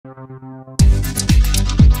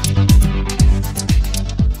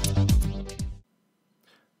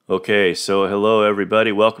Okay, so hello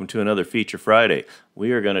everybody. Welcome to another Feature Friday.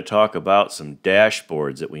 We are going to talk about some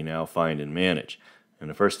dashboards that we now find in Manage. And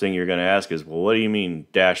the first thing you're going to ask is, well, what do you mean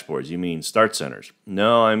dashboards? You mean start centers?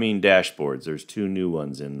 No, I mean dashboards. There's two new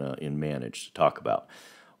ones in Manage to talk about.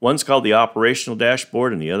 One's called the operational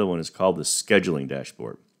dashboard and the other one is called the scheduling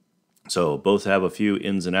dashboard. So both have a few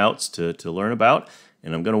ins and outs to learn about.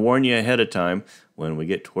 And I'm going to warn you ahead of time, when we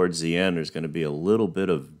get towards the end, there's going to be a little bit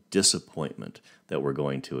of disappointment that we're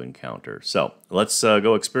going to encounter. So let's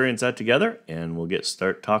go experience that together, and we'll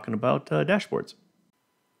start talking about dashboards.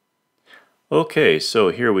 Okay, so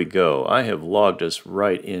here we go. I have logged us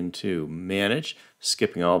right into Manage,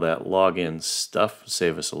 skipping all that login stuff,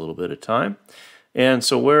 save us a little bit of time. And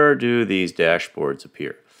so where do these dashboards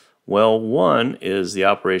appear? Well, one is the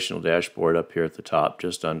operational dashboard up here at the top,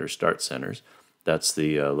 just under Start Centers. That's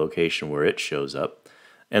the location where it shows up.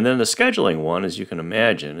 And then the scheduling one, as you can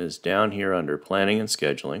imagine, is down here under Planning and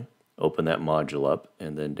Scheduling. Open that module up,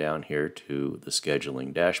 and then down here to the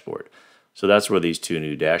Scheduling dashboard. So that's where these two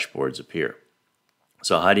new dashboards appear.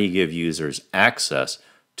 So how do you give users access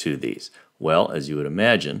to these? Well, as you would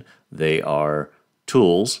imagine, they are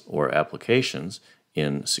tools or applications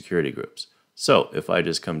in security groups. So if I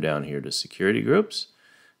just come down here to security groups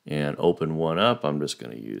and open one up, I'm just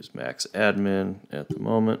going to use Max Admin at the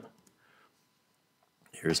moment.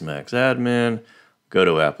 Here's Max Admin, go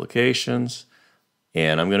to Applications,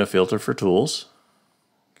 and I'm going to filter for tools.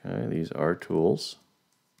 Okay, these are tools.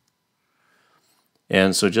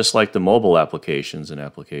 And so just like the mobile applications in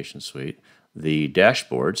Application Suite, the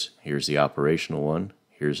dashboards, here's the operational one,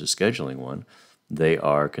 here's the scheduling one, they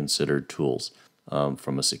are considered tools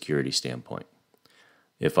from a security standpoint.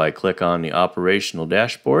 If I click on the operational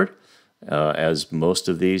dashboard, as most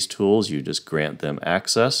of these tools, you just grant them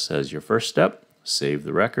access as your first step, save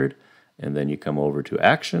the record, and then you come over to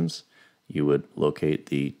Actions. You would locate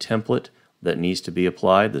the template that needs to be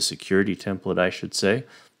applied, the security template I should say.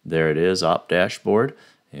 There it is, Op Dashboard,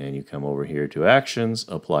 and you come over here to Actions,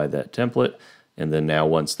 apply that template, and then now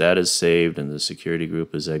once that is saved and the security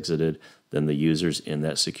group is exited, then the users in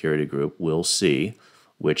that security group will see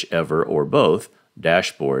whichever or both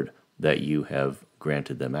dashboard that you have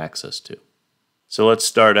granted them access to. So let's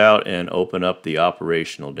start out and open up the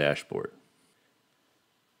operational dashboard.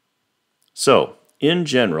 So in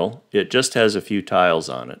general, it just has a few tiles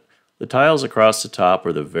on it. The tiles across the top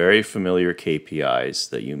are the very familiar KPIs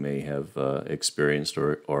that you may have experienced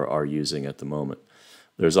or are using at the moment.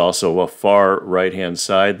 There's also a far right-hand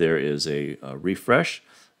side, there is a refresh.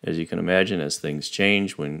 As you can imagine, as things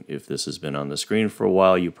change, if this has been on the screen for a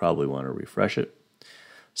while, you probably want to refresh it.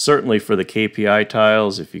 Certainly for the KPI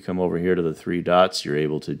tiles, if you come over here to the three dots, you're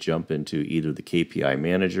able to jump into either the KPI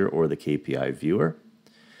Manager or the KPI Viewer.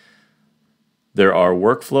 There are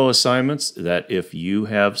workflow assignments that if you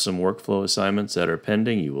have some workflow assignments that are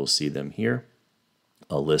pending, you will see them here.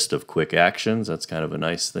 A list of quick actions, that's kind of a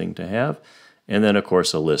nice thing to have. And then, of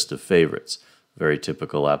course, a list of favorites, very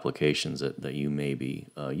typical applications that you may be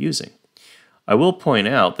using. I will point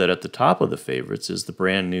out that at the top of the favorites is the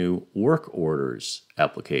brand new Work Orders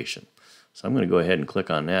application. So I'm going to go ahead and click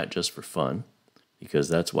on that just for fun, because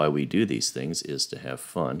that's why we do these things, is to have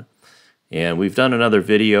fun. And we've done another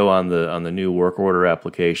video on the new work order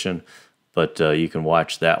application, but you can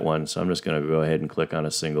watch that one. So I'm just going to go ahead and click on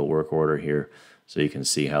a single work order here so you can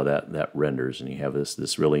see how that renders. And you have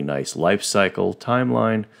this really nice life cycle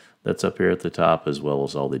timeline that's up here at the top, as well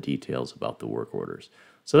as all the details about the work orders.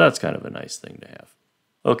 So that's kind of a nice thing to have.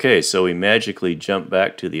 Okay, so we magically jump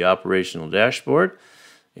back to the operational dashboard,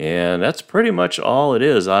 and that's pretty much all it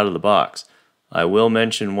is out of the box. I will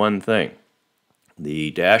mention one thing.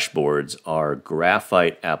 The dashboards are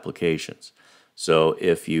graphite applications. So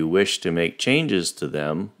if you wish to make changes to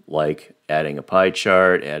them, like adding a pie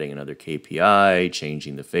chart, adding another KPI,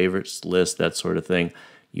 changing the favorites list, that sort of thing,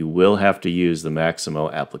 you will have to use the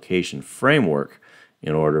Maximo application framework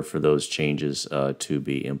in order for those changes to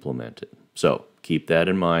be implemented. So keep that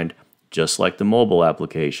in mind. Just like the mobile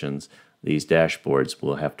applications, these dashboards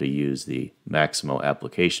will have to use the Maximo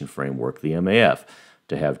application framework, the MAF,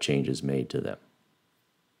 to have changes made to them.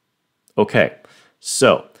 Okay,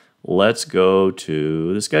 so let's go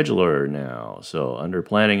to the scheduler now. So under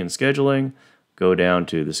Planning and Scheduling, go down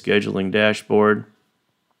to the Scheduling dashboard,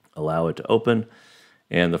 allow it to open,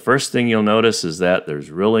 and the first thing you'll notice is that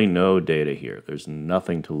there's really no data here. There's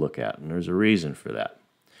nothing to look at, and there's a reason for that.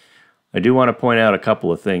 I do want to point out a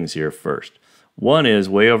couple of things here first. One is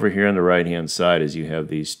way over here on the right-hand side is you have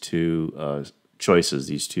these two choices,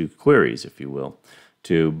 these two queries, if you will,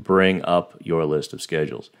 to bring up your list of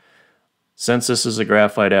schedules. Since this is a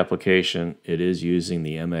graphite application, it is using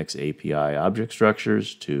the MX API object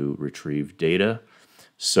structures to retrieve data.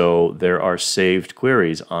 So there are saved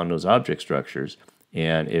queries on those object structures.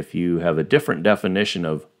 And if you have a different definition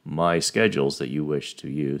of my schedules that you wish to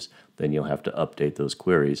use, then you'll have to update those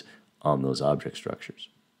queries on those object structures.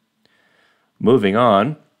 Moving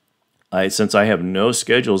on, since I have no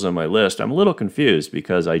schedules on my list, I'm a little confused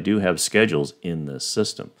because I do have schedules in this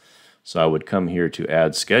system. So I would come here to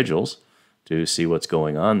add schedules to see what's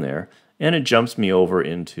going on there, and it jumps me over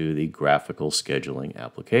into the graphical scheduling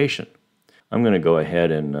application. I'm going to go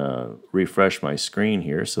ahead and refresh my screen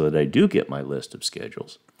here so that I do get my list of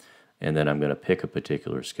schedules. And then I'm going to pick a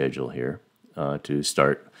particular schedule here to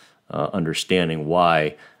start understanding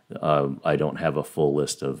why I don't have a full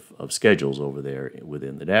list of schedules over there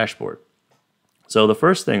within the dashboard. So the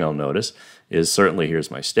first thing I'll notice is certainly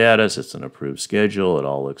here's my status. It's an approved schedule. It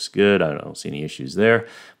all looks good. I don't see any issues there.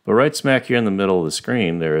 But right smack here in the middle of the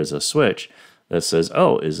screen, there is a switch that says,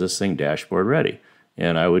 oh, is this thing dashboard ready?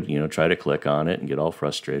 And I would, try to click on it and get all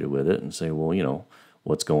frustrated with it and say, well,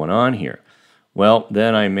 what's going on here? Well,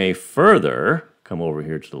 then I may further come over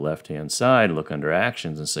here to the left-hand side, look under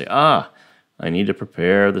Actions, and say, I need to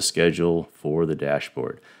prepare the schedule for the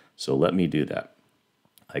dashboard. So let me do that.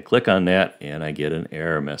 I click on that and I get an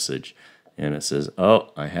error message. And it says,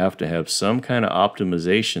 oh, I have to have some kind of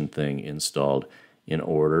optimization thing installed in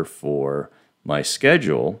order for my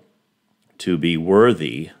schedule to be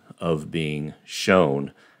worthy of being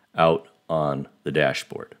shown out on the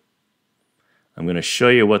dashboard. I'm going to show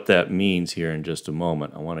you what that means here in just a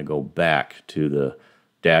moment. I want to go back to the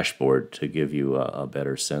dashboard to give you a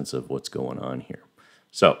better sense of what's going on here.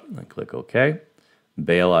 So I click OK,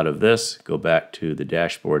 bail out of this, go back to the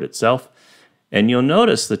dashboard itself, and you'll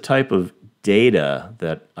notice the type of data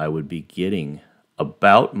that I would be getting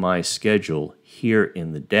about my schedule here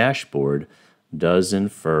in the dashboard does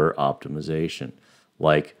infer optimization,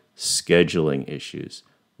 like scheduling issues,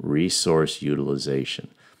 resource utilization.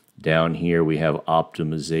 Down here we have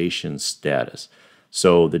optimization status.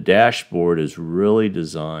 So the dashboard is really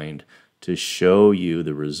designed to show you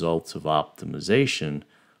the results of optimization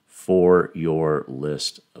for your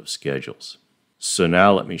list of schedules. So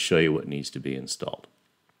now let me show you what needs to be installed.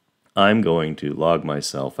 I'm going to log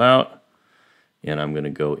myself out, and I'm going to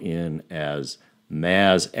go in as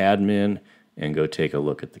MAS admin and go take a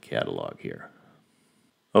look at the catalog here.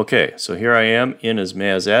 Okay, so here I am in as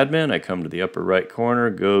MAS admin. I come to the upper right corner,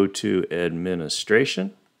 go to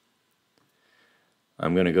administration.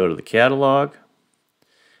 I'm going to go to the catalog,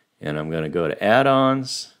 and I'm going to go to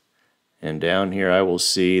add-ons, and down here I will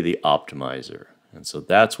see the optimizer. And so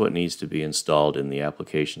that's what needs to be installed in the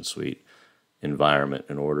application suite environment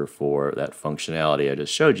in order for that functionality I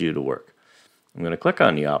just showed you to work. I'm going to click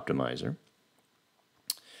on the optimizer.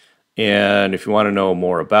 And if you want to know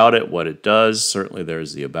more about it, what it does, certainly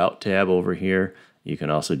there's the About tab over here. You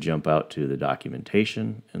can also jump out to the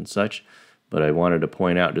documentation and such. But I wanted to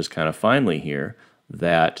point out just kind of finally here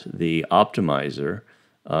that the optimizer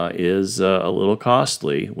is a little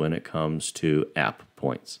costly when it comes to app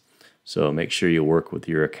points. So make sure you work with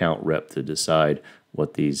your account rep to decide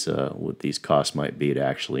what these costs might be to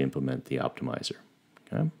actually implement the optimizer.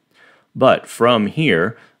 Okay? But from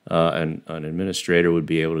here, an administrator would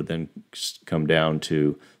be able to then come down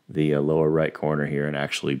to the lower right corner here and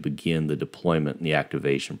actually begin the deployment and the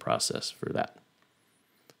activation process for that.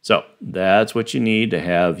 So that's what you need to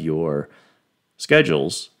have your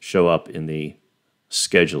schedules show up in the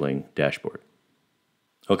scheduling dashboard.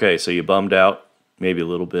 Okay, so you bummed out maybe a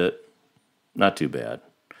little bit. Not too bad.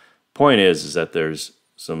 Point is that there's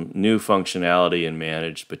some new functionality in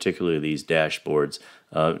Manage, particularly these dashboards.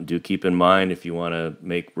 Do keep in mind if you want to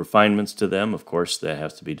make refinements to them, of course, that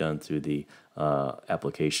has to be done through the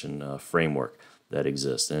application framework that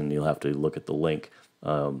exists. And you'll have to look at the link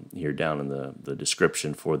here down in the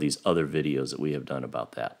description for these other videos that we have done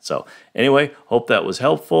about that. So anyway, hope that was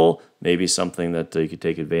helpful. Maybe something that you could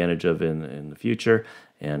take advantage of in the future.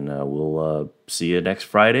 And we'll see you next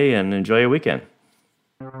Friday, and enjoy your weekend.